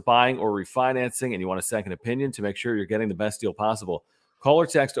process of buying or refinancing and you want a second opinion to make sure you're getting the best deal possible, call or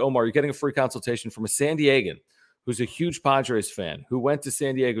text Omar. You're getting a free consultation from a San Diegan who's a huge Padres fan, who went to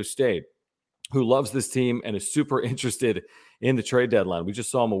San Diego State, who loves this team and is super interested in the trade deadline. We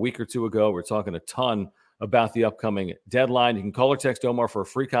just saw him a week or two ago. We're talking a ton about the upcoming deadline. You can call or text Omar for a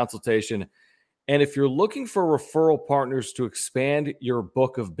free consultation. And if you're looking for referral partners to expand your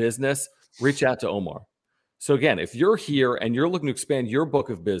book of business, reach out to Omar. So again, if you're here and you're looking to expand your book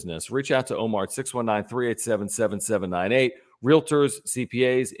of business, reach out to Omar at 619-387-7798. Realtors,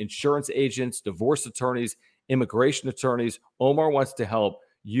 CPAs, insurance agents, divorce attorneys, immigration attorneys. Omar wants to help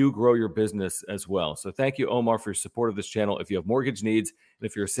you grow your business as well. So thank you, Omar, for your support of this channel. If you have mortgage needs, and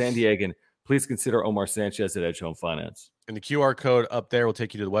if you're a San Diegan, please consider Omar Sanchez at Edge Home Finance. And the QR code up there will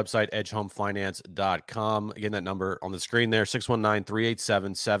take you to the website, edgehomefinance.com. Again, that number on the screen there,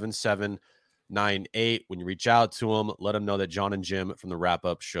 619-387-7798. When you reach out to them, let them know that John and Jim from the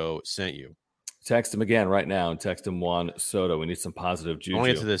Wrap-Up Show sent you. Text him again right now and text him Juan Soto. We need some positive juju. I want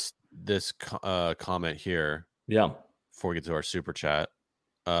to get to this comment here. Yeah. Before we get to our super chat.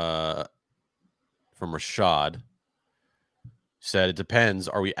 From Rashad. Said, it depends.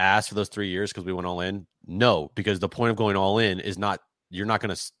 Are we asked for those 3 years because we went all in? No, because the point of going all in is not, you're not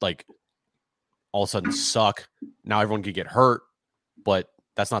going to like all of a sudden suck. Now everyone could get hurt, but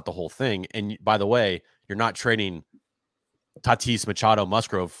that's not the whole thing. And by the way, you're not trading Tatis, Machado,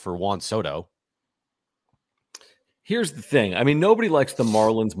 Musgrove for Juan Soto. Here's the thing. I mean, nobody likes the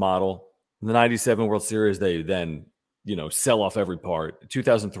Marlins model. In the 97 World Series, they then, sell off every part.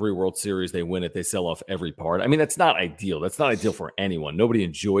 2003 World Series, they win it. They sell off every part. I mean, that's not ideal. That's not ideal for anyone. Nobody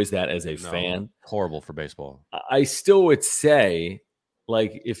enjoys that as a fan. Horrible for baseball. I still would say,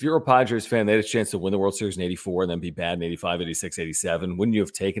 like, if you're a Padres fan, they had a chance to win the World Series in 84 and then be bad in 85, 86, 87. Wouldn't you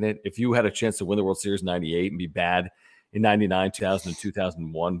have taken it? If you had a chance to win the World Series in 98 and be bad in 99, 2000, and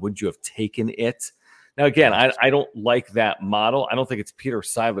 2001, wouldn't you have taken it? Now, again, I don't like that model. I don't think it's Peter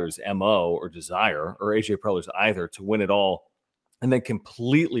Seidler's MO or desire or AJ Preller's either to win it all and then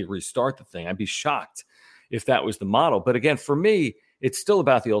completely restart the thing. I'd be shocked if that was the model. But again, for me, it's still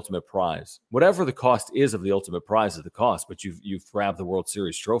about the ultimate prize. Whatever the cost is of the ultimate prize is the cost, but you've grabbed the World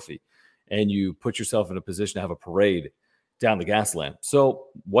Series trophy and you put yourself in a position to have a parade down the gas lamp. So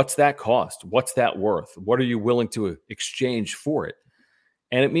what's that cost? What's that worth? What are you willing to exchange for it?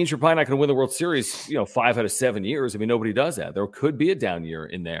 And it means you're probably not going to win the World Series, 5 out of 7 years. I mean, nobody does that. There could be a down year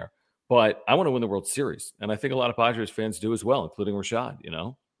in there, but I want to win the World Series. And I think a lot of Padres fans do as well, including Rashad,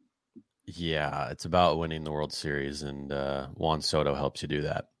 Yeah, it's about winning the World Series, and Juan Soto helps you do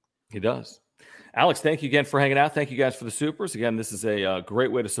that. He does. Alex, thank you again for hanging out. Thank you guys for the supers. Again, this is a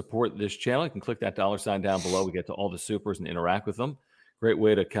great way to support this channel. You can click that $ down below. We get to all the supers and interact with them. Great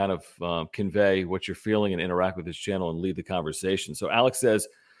way to kind of convey what you're feeling and interact with this channel and lead the conversation. So Alex says,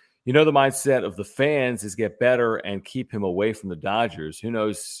 the mindset of the fans is get better and keep him away from the Dodgers. Who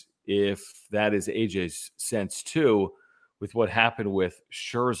knows if that is AJ's sense too with what happened with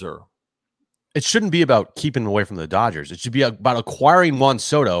Scherzer. It shouldn't be about keeping him away from the Dodgers. It should be about acquiring Juan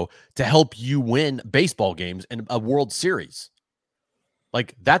Soto to help you win baseball games and a World Series.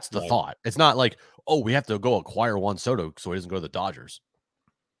 Like, that's the thought. It's not like, we have to go acquire Juan Soto so he doesn't go to the Dodgers.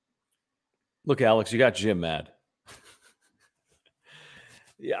 Look, Alex, you got Jim mad.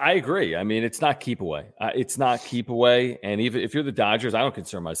 Yeah, I agree. I mean, it's not keep away. It's not keep away. And even if you're the Dodgers, I don't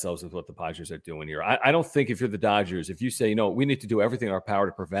concern myself with what the Padres are doing here. I don't think if you're the Dodgers, if you say, we need to do everything in our power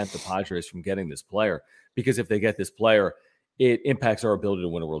to prevent the Padres from getting this player, because if they get this player, it impacts our ability to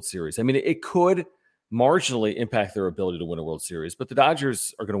win a World Series. I mean, it could marginally impact their ability to win a World Series, but the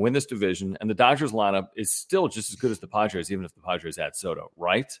Dodgers are going to win this division, and the Dodgers lineup is still just as good as the Padres, even if the Padres add Soto,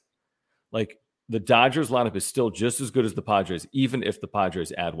 right? Like, the Dodgers lineup is still just as good as the Padres, even if the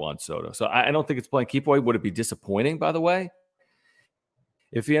Padres add Juan Soto. So I don't think it's playing keep away. Would it be disappointing, by the way,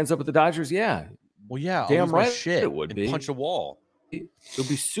 if he ends up with the Dodgers? Yeah. Well, yeah. Damn right shit it would be. Punch a wall. It would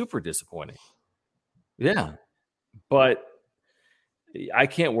be super disappointing. Yeah. But I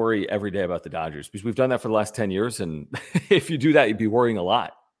can't worry every day about the Dodgers because we've done that for the last 10 years. And if you do that, you'd be worrying a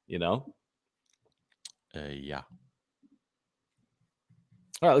lot, Yeah.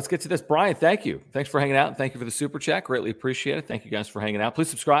 All right, let's get to this. Brian, thank you. Thanks for hanging out. And thank you for the super chat. Greatly appreciate it. Thank you guys for hanging out. Please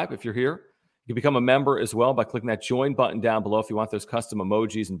subscribe if you're here. You can become a member as well by clicking that join button down below if you want those custom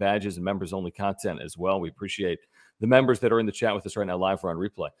emojis and badges and members-only content as well. We appreciate the members that are in the chat with us right now live or on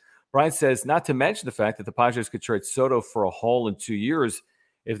replay. Brian says, not to mention the fact that the Padres could trade Soto for a haul in 2 years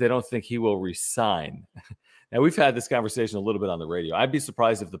if they don't think he will resign. Now, we've had this conversation a little bit on the radio. I'd be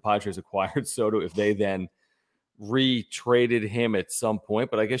surprised if the Padres acquired Soto if they then retraded him at some point,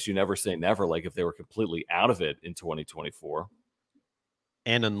 but I guess you never say never, like if they were completely out of it in 2024.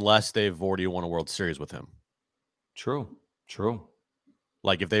 And unless they've already won a World Series with him. True.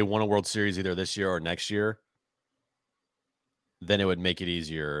 Like if they won a World Series either this year or next year, then it would make it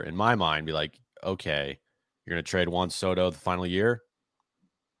easier in my mind. Be like, okay, you're going to trade Juan Soto the final year.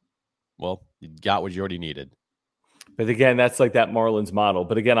 Well, you got what you already needed. But again, that's like that Marlins model.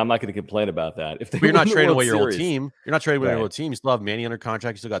 But again, I'm not going to complain about that. If you're not trading away your old team, you're not trading away your old team. You still have Manny under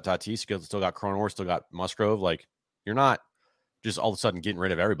contract. You still got Tatis. You still got Cronenworth. Still got Musgrove. Like you're not just all of a sudden getting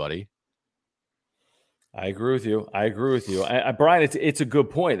rid of everybody. I agree with you. Brian, it's a good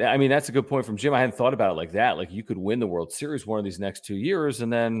point. I mean, that's a good point from Jim. I hadn't thought about it like that. Like you could win the World Series one of these next 2 years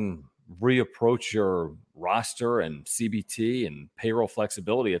and then reapproach your roster and CBT and payroll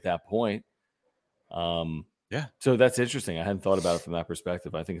flexibility at that point. Yeah. So that's interesting. I hadn't thought about it from that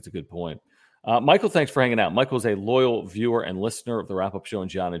perspective. I think it's a good point. Michael, thanks for hanging out. Michael's a loyal viewer and listener of the Wrap-Up Show and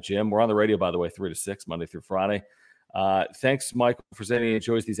John and Jim. We're on the radio, by the way, 3 to 6, Monday through Friday. Thanks, Michael, for saying he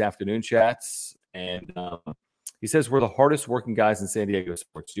enjoys these afternoon chats. And he says we're the hardest working guys in San Diego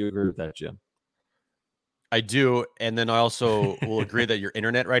sports. Do you agree with that, Jim? I do. And then I also will agree that your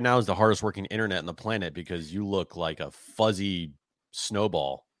internet right now is the hardest working internet on the planet because you look like a fuzzy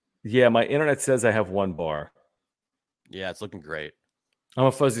snowball. Yeah, my internet says I have 1 bar. Yeah, it's looking great. I'm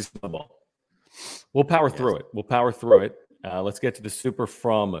a fuzzy snowball. We'll power through it. Let's get to the super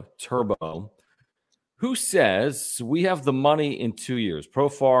from Turbo, who says we have the money in 2 years.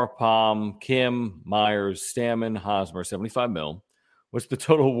 Profar, Palm, Kim, Myers, Stammen, Hosmer, $75 million. What's the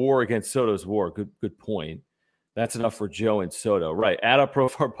total war against Soto's war? Good point. That's enough for Joe and Soto. Right. Add up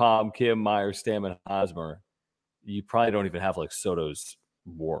Profar, Palm, Kim, Myers, Stammen, Hosmer. You probably don't even have like Soto's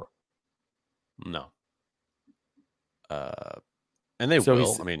war. No. And they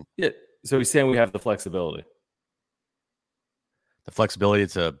will. I mean, yeah. So he's saying we have the flexibility. The flexibility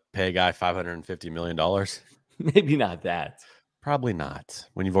to pay a guy $550 million? Maybe not that. Probably not.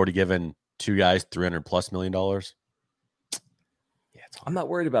 When you've already given 2 guys $300+ million. Yeah, I'm not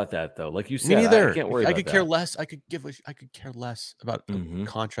worried about that though. Like you said, Me neither. I can't worry about could that. care less. I could care less about a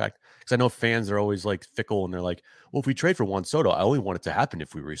contract because I know fans are always like fickle and they're like, well, if we trade for Juan Soto, I only want it to happen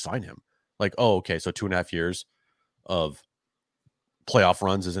if we re-sign him. Like, oh, okay, so 2.5 years of playoff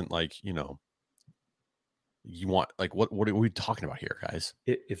runs isn't like, you want like what are we talking about here, guys?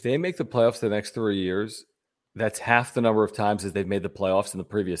 If they make the playoffs the next 3 years, that's half the number of times as they've made the playoffs in the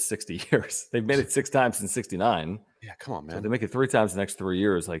previous 60 years. They've made it 6 times since 69. Yeah, come on, man. So if they make it 3 times the next 3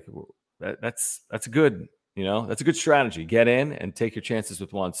 years, like that's a good, that's a good strategy. Get in and take your chances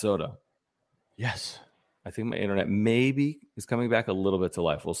with Juan Soto. Yes. I think my internet maybe is coming back a little bit to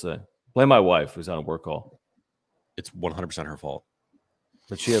life. We'll see. Blame my wife who's on a work call. It's 100% her fault.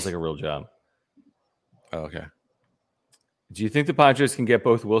 But she has like a real job. Oh, okay. Do you think the Padres can get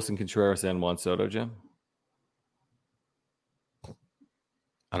both Wilson Contreras and Juan Soto, Jim?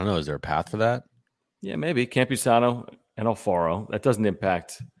 I don't know. Is there a path for that? Yeah, maybe. Campusano and Alfaro. That doesn't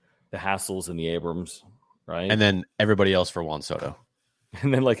impact the Hassels and the Abrams, right? And then everybody else for Juan Soto.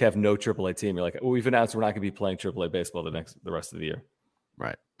 And then like have no AAA team. You're like, well, we've announced we're not going to be playing AAA baseball the rest of the year.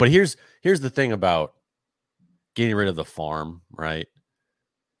 Right. But here's the thing about getting rid of the farm, right?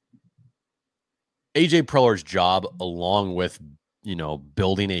 AJ Preller's job, along with,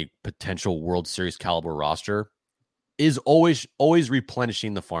 building a potential World Series caliber roster, is always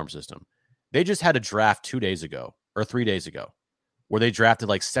replenishing the farm system. They just had a draft 2 days ago or 3 days ago where they drafted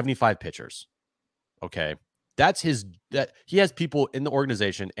like 75 pitchers. Okay. That he has people in the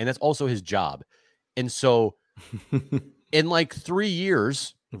organization and that's also his job. And so in like 3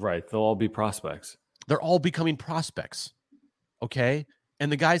 years, right, they'll all be prospects. They're all becoming prospects. Okay.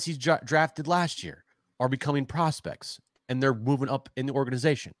 And the guys he's drafted last year are becoming prospects and they're moving up in the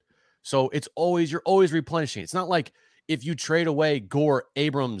organization. So you're always replenishing. It's not like if you trade away Gore,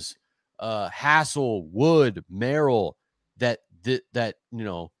 Abrams, Hassel, Wood, Merrill, that's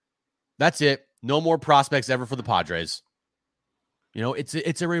it. No more prospects ever for the Padres.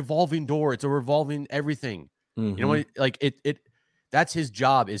 It's a revolving door. It's a revolving everything. Mm-hmm. You know what? Like that's his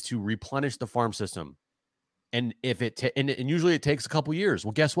job is to replenish the farm system. And and usually it takes a couple years.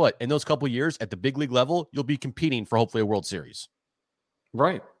 Well, guess what? In those couple years at the big league level, you'll be competing for hopefully a World Series.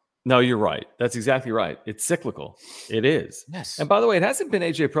 Right. No, you're right. That's exactly right. It's cyclical. It is. Yes. And by the way, it hasn't been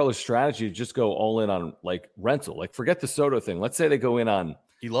AJ Preller's strategy to just go all in on like rental. Like forget the Soto thing. Let's say they go in on.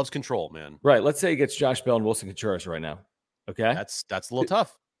 He loves control, man. Right. Let's say he gets Josh Bell and Wilson Contreras right now. Okay. That's a little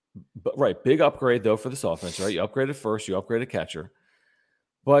tough. But right. Big upgrade though for this offense, right? You upgraded first, you upgraded catcher.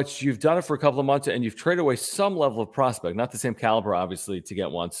 But you've done it for a couple of months and you've traded away some level of prospect, not the same caliber, obviously, to get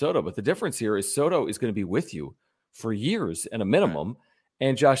Juan Soto. But the difference here is Soto is going to be with you for years at a minimum. Right.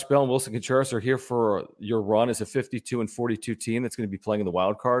 And Josh Bell and Wilson Contreras are here for your run as a 52-42 team that's going to be playing in the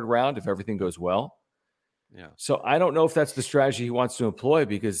wild card round if everything goes well. Yeah. So I don't know if that's the strategy he wants to employ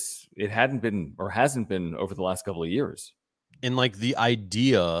because it hadn't been or hasn't been over the last couple of years. And like the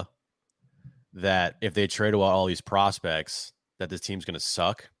idea that if they trade away all these prospects, that this team's going to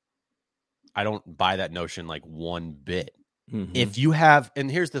suck. I don't buy that notion like one bit. Mm-hmm. If you have,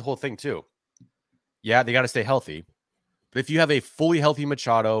 and here's the whole thing too. Yeah, they got to stay healthy. But if you have a fully healthy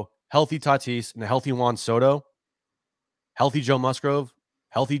Machado, healthy Tatis, and a healthy Juan Soto, healthy Joe Musgrove,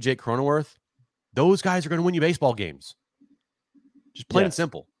 healthy Jake Cronenworth, those guys are going to win you baseball games. Just plain and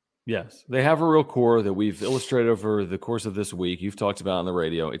simple. Yes. They have a real core that we've illustrated over the course of this week. You've talked about on the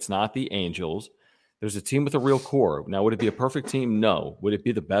radio. It's not the Angels. There's a team with a real core. Now, would it be a perfect team? No. Would it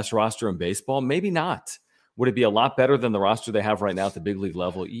be the best roster in baseball? Maybe not. Would it be a lot better than the roster they have right now at the big league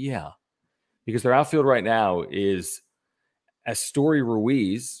level? Yeah. Because their outfield right now is Astori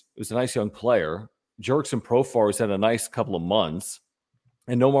Ruiz, who's a nice young player, Jurickson Profar, who's had a nice couple of months,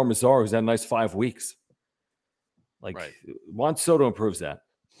 and Nomar Mazar, who's had a nice 5 weeks. Like, right. Juan Soto improves that.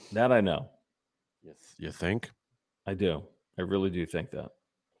 That I know. You think? I do. I really do think that.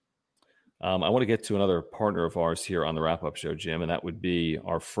 I want to get to another partner of ours here on the wrap-up show, Jim, and that would be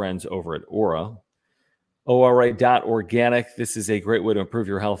our friends over at Aura. ORA.organic. This is a great way to improve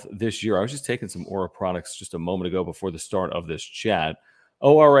your health this year. I was just taking some Aura products just a moment ago before the start of this chat.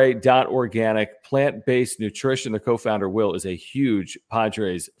 ORA.organic, plant-based nutrition. The co-founder, Will, is a huge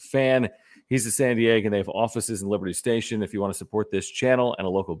Padres fan. He's a San Diego, and they have offices in Liberty Station. If you want to support this channel and a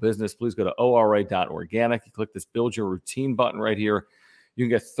local business, please go to ORA.organic. You click this Build Your Routine button right here. You can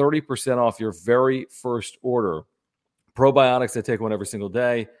get 30% off your very first order. Probiotics, I take one every single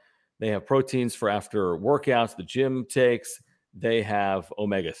day. They have proteins for after workouts, the gym takes. They have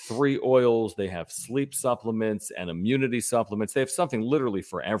omega-3 oils. They have sleep supplements and immunity supplements. They have something literally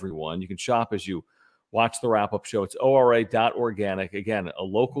for everyone. You can shop as you watch the wrap-up show. It's ORA.organic. Again, a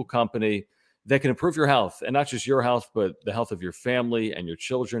local company. that can improve your health, and not just your health, but the health of your family and your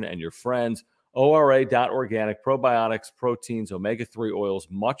children and your friends. ORA.organic, probiotics, proteins, omega-3 oils,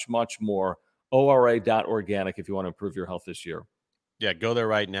 much, much more. ORA.organic if you want to improve your health this year. Yeah, go there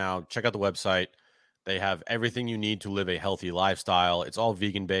right now. Check out the website. They have everything you need to live a healthy lifestyle. It's all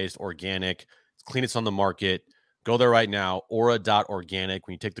vegan-based, organic. It's cleanest on the market. Go there right now, aura.organic.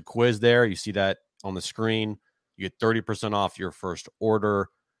 When you take the quiz there, you see that on the screen. You get 30% off your first order.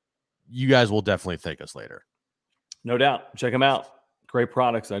 You guys will definitely thank us later. No doubt. Check them out. Great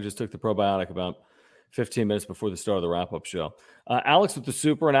products. I just took the probiotic about 15 minutes before the start of the wrap-up show. Alex with the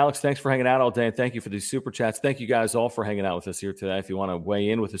super. And Alex, thanks for hanging out all day. And thank you for these super chats. Thank you guys all for hanging out with us here today. If you want to weigh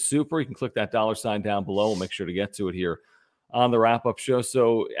in with a super, you can click that $sign down below. We'll make sure to get to it here on the wrap-up show.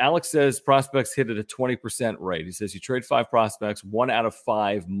 So Alex says prospects hit at a 20% rate. He says you trade 5 prospects, 1 out of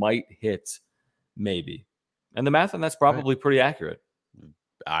 5 might hit, maybe. And the math on that's probably pretty accurate.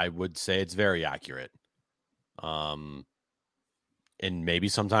 I would say it's very accurate. And maybe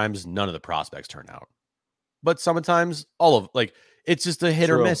sometimes none of the prospects turn out. But sometimes all of, like, it's just a hit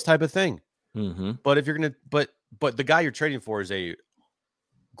or miss type of thing. Mm-hmm. But if you're going to, but the guy you're trading for is a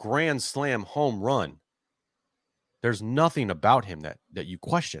grand slam home run. There's nothing about him that you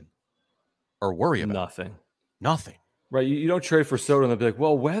question or worry about. Nothing. Right. You don't trade for Soto and they'll be like,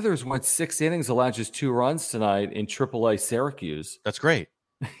 well, Weathers went 6 innings, allowed just 2 runs tonight in AAA Syracuse. That's great.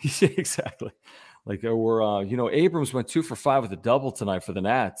 Yeah, exactly. Like, or, Abrams went 2 for 5 with a double tonight for the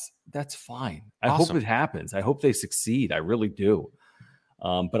Nats. That's fine. I hope it happens. I hope they succeed. I really do.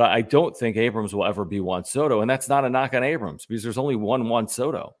 But I don't think Abrams will ever be Juan Soto. And that's not a knock on Abrams because there's only one Juan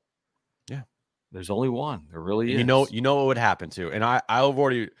Soto. Yeah. There's only one. There really is. You know what would happen to. And I've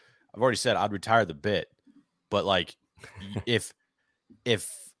already said I'd retire the bit. But like if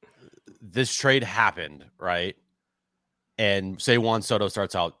this trade happened, right? And say Juan Soto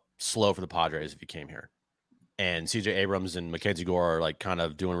starts out slow for the Padres if he came here, and CJ Abrams and Mackenzie Gore are like kind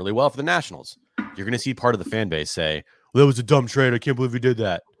of doing really well for the Nationals, you're going to see part of the fan base say, well, that was a dumb trade. I can't believe we did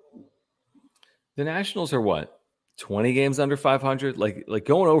that. The Nationals are what? 20 games under 500? Like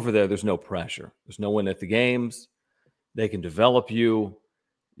going over there, there's no pressure. There's no one at the games. They can develop you.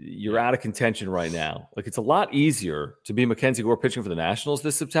 You're out of contention right now. Like, it's a lot easier to be Mackenzie Gore pitching for the Nationals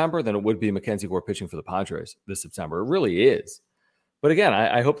this September than it would be Mackenzie Gore pitching for the Padres this September. It really is. But again,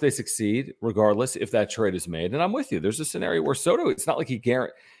 I hope they succeed regardless if that trade is made. And I'm with you. There's a scenario where Soto, it's not like you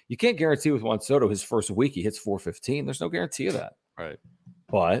can't guarantee with Juan Soto his first week he hits 415. There's no guarantee of that. Right.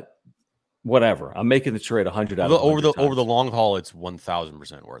 But whatever. I'm making the trade 100 out of over the long haul, it's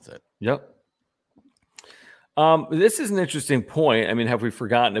 1,000% worth it. Yep. This is an interesting point. I mean, have we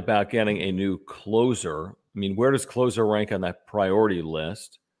forgotten about getting a new closer? I mean, where does closer rank on that priority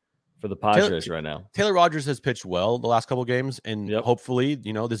list for the Padres right now? Taylor Rogers has pitched well the last couple of games, and hopefully,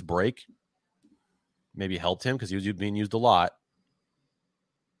 this break maybe helped him because he was being used a lot.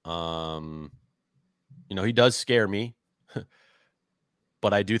 He does scare me,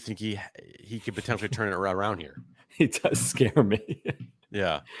 but I do think he could potentially turn it around here. He does scare me.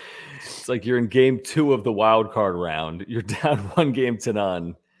 Yeah. It's like you're in game 2 of the wild card round. You're down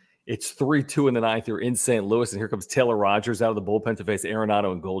 1-0. It's 3-2 in the 9th. You're in St. Louis, and here comes Taylor Rogers out of the bullpen to face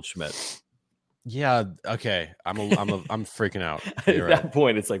Arenado and Goldschmidt. Yeah. Okay. I'm freaking out. At that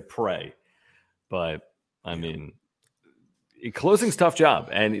point, it's like pray. But I mean, closing's a tough job.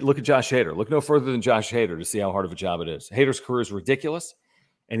 And look at Josh Hader. Look no further than Josh Hader to see how hard of a job it is. Hader's career is ridiculous,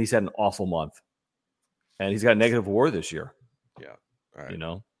 and he's had an awful month. And he's got negative WAR this year. Yeah. All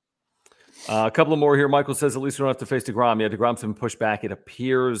right. A couple of more here. Michael says, at least we don't have to face DeGrom. Yeah, DeGrom's been pushed back. It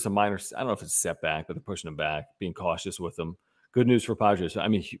appears a minor, I don't know if it's a setback, but they're pushing him back, being cautious with him. Good news for Padres. I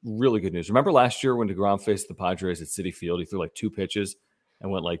mean, really good news. Remember last year when DeGrom faced the Padres at Citi Field? He threw like 2 pitches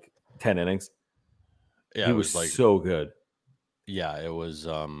and went like 10 innings. Yeah, he was like so good. Yeah, it was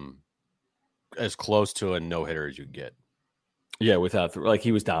as close to a no-hitter as you could get. Yeah,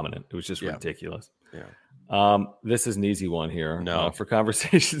 he was dominant. It was just ridiculous. Yeah. This is an easy one here. No. For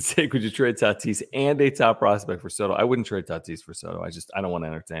conversation's sake, would you trade Tatis and a top prospect for Soto? I wouldn't trade Tatis for Soto. I don't want to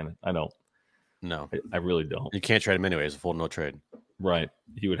entertain it. I don't. No. I really don't. You can't trade him anyway. It's a full no trade. Right.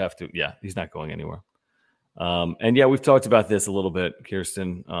 He would have to. Yeah, he's not going anywhere. And we've talked about this a little bit,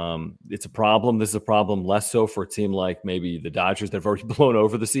 Kirsten. It's a problem. This is a problem less so for a team like maybe the Dodgers that have already blown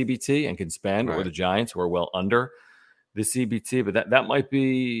over the CBT and can spend, or the Giants who are well under the CBT. But that might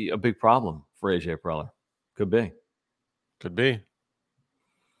be a big problem for AJ Preller. Could be.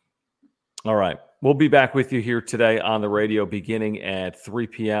 All right. We'll be back with you here today on the radio beginning at 3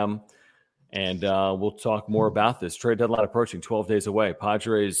 p.m. And we'll talk more about this. Trade deadline approaching, 12 days away.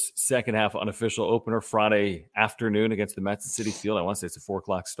 Padres' second half unofficial opener Friday afternoon against the Mets at Citi Field. I want to say it's a 4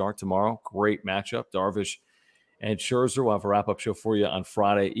 o'clock start tomorrow. Great matchup. Darvish and Scherzer. We'll have a wrap-up show for you on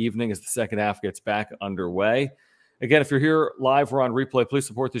Friday evening as the second half gets back underway. Again, if you're here live or on replay, please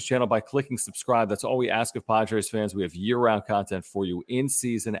support this channel by clicking subscribe. That's all we ask of Padres fans. We have year-round content for you, in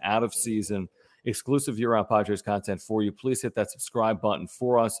season, out of season, exclusive year-round Padres content for you. Please hit that subscribe button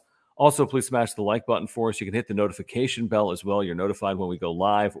for us. Also, please smash the like button for us. You can hit the notification bell as well. You're notified when we go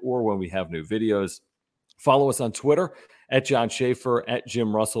live or when we have new videos. Follow us on Twitter at John Schaefer, at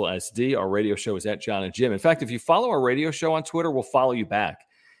Jim Russell SD. Our radio show is at John and Jim. In fact, if you follow our radio show on Twitter, we'll follow you back.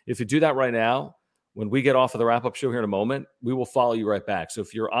 If you do that right now, when we get off of the wrap-up show here in a moment, we will follow you right back. So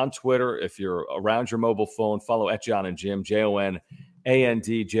if you're on Twitter, if you're around your mobile phone, follow at John and Jim,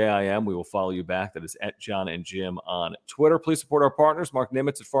 JONANDJIM. We will follow you back. That is at John and Jim on Twitter. Please support our partners. Mark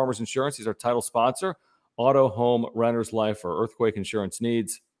Nimitz at Farmers Insurance. He's our title sponsor. Auto, home, renter's life, or earthquake insurance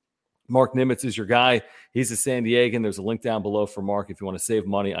needs. Mark Nimitz is your guy. He's a San Diegan. There's a link down below for Mark if you want to save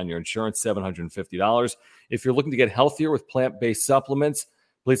money on your insurance, $750. If you're looking to get healthier with plant-based supplements,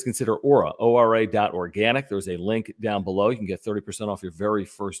 please consider Ora, ORA.organic. There's a link down below. You can get 30% off your very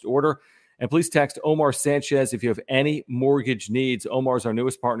first order. And please text Omar Sanchez if you have any mortgage needs. Omar is our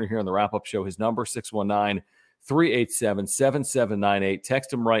newest partner here on the wrap-up show. His number, 619-387-7798.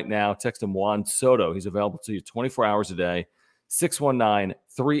 Text him right now. Text him Juan Soto. He's available to you 24 hours a day.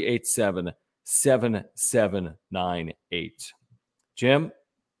 619-387-7798. Jim?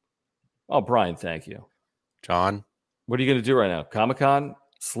 Oh, Brian, thank you. John? What are you going to do right now? Comic-Con?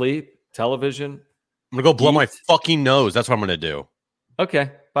 Sleep? Television? I'm going to go blow my fucking nose. That's what I'm going to do.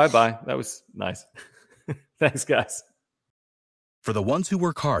 Okay. Bye-bye. That was nice. Thanks, guys. For the ones who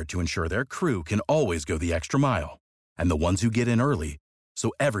work hard to ensure their crew can always go the extra mile, and the ones who get in early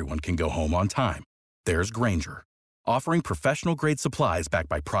so everyone can go home on time, there's Grainger, offering professional-grade supplies backed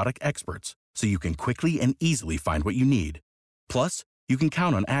by product experts so you can quickly and easily find what you need. Plus, you can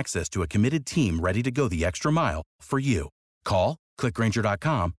count on access to a committed team ready to go the extra mile for you. Call, click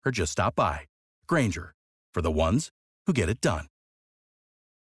Grainger.com, or just stop by. Grainger, for the ones who get it done.